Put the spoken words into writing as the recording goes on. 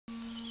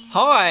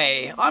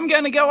Hi, I'm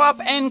going to go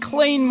up and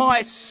clean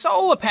my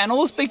solar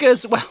panels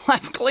because, well,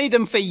 I've cleaned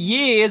them for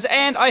years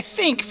and I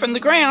think from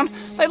the ground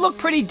they look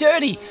pretty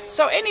dirty.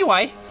 So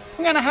anyway,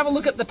 I'm going to have a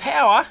look at the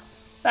power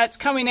that's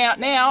coming out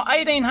now.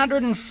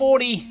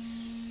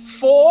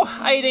 1844,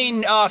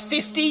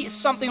 1850,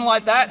 something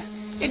like that.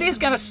 It is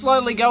going to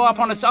slowly go up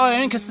on its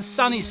own because the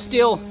sun is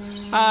still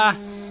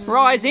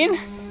rising,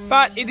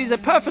 but it is a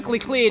perfectly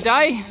clear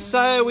day,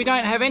 so we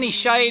don't have any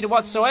shade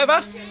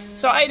whatsoever.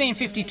 So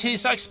 1852,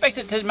 so I expect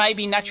it to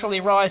maybe naturally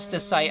rise to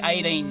say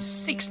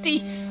 1860,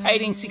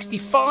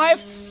 1865.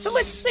 So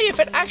let's see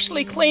if it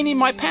actually cleaning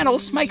my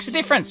panels makes a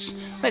difference.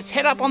 Let's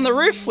head up on the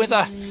roof with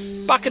a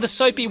bucket of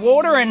soapy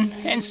water and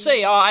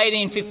see. Oh,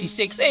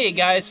 1856, there you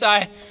go.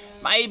 So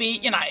maybe,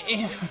 you know,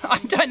 I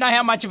don't know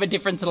how much of a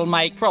difference it'll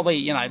make. Probably,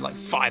 you know, like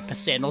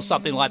 5% or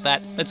something like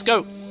that. Let's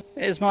go.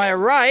 There's my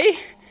array.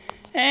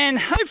 And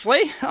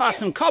hopefully,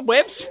 some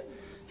cobwebs.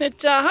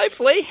 But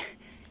hopefully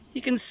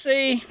you can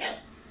see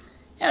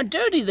how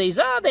dirty these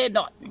are. They're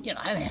not, you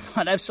know, they're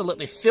not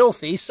absolutely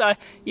filthy. So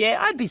yeah,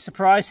 I'd be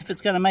surprised if it's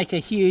going to make a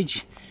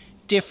huge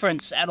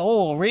difference at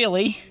all,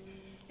 really.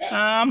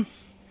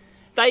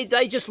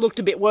 They just looked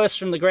a bit worse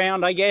from the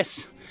ground, I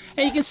guess.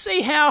 And you can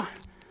see how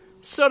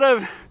sort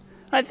of,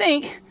 I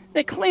think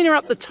they're cleaner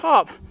up the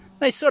top.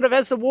 They sort of,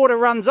 as the water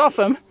runs off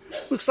them,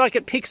 looks like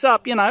it picks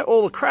up, you know,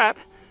 all the crap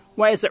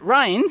as it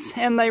rains,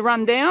 and they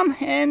run down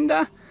and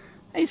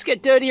they just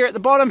get dirtier at the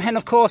bottom, and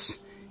of course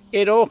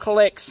it all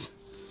collects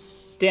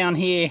down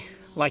here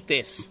like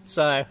this.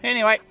 So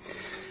anyway,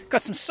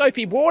 got some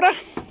soapy water,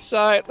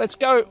 so let's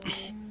go.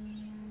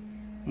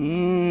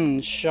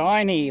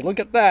 Shiny, look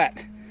at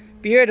that,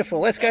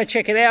 beautiful. Let's go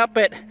check it out,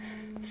 but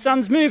the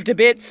sun's moved a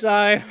bit,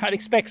 so I'd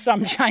expect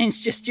some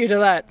change just due to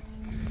that.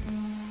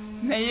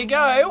 There you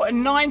go,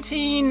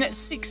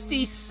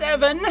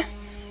 1967.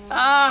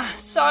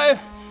 So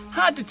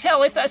hard to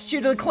tell if that's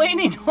due to the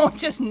cleaning or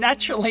just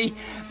naturally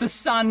the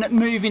sun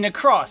moving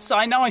across. So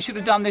I know I should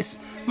have done this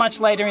much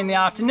later in the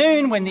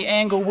afternoon when the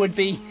angle would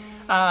be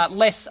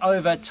less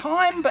over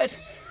time, but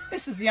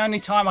this is the only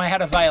time I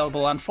had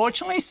available,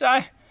 unfortunately. So,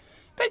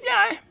 but you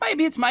know,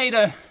 maybe it's made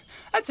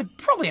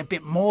probably a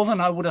bit more than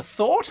I would have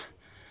thought.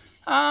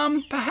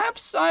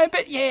 Perhaps so,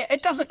 but yeah,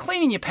 it doesn't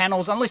clean in your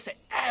panels unless they're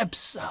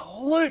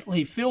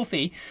absolutely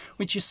filthy,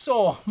 which you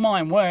saw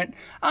mine weren't.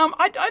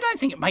 I don't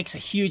think it makes a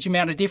huge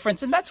amount of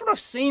difference, and that's what I've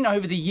seen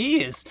over the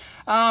years.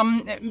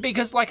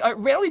 Because like,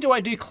 rarely do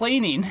I do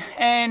cleaning,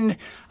 and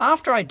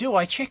after I do,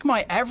 I check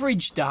my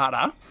average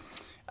data.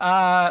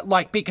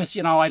 Because,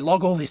 you know, I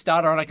log all this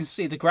data and I can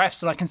see the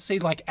graphs and I can see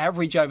like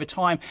average over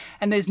time,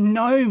 and there's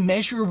no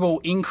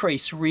measurable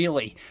increase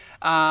really.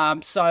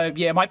 So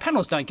yeah, my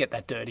panels don't get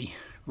that dirty,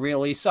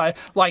 really. So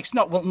like, it's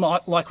not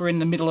like we're in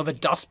the middle of a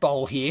dust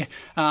bowl here.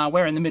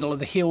 We're in the middle of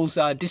the Hills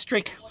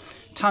district,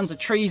 tons of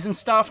trees and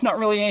stuff, not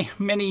really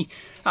many,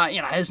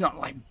 you know, there's not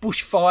like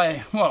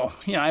bushfire. Well,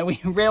 you know,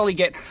 we rarely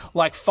get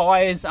like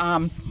fires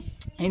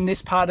in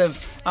this part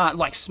of,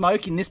 like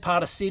smoke in this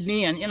part of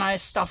Sydney and, you know,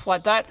 stuff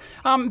like that.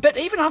 But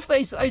even after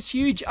those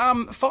huge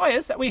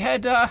fires that we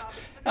had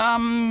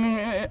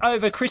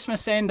over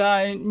Christmas and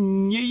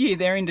New Year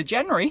there into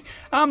January,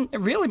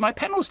 really my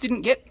panels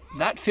didn't get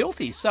that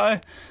filthy.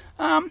 So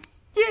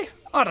yeah,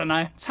 I don't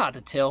know, it's hard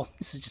to tell.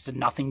 This is just a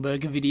nothing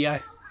burger video.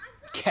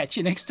 Catch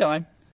you next time.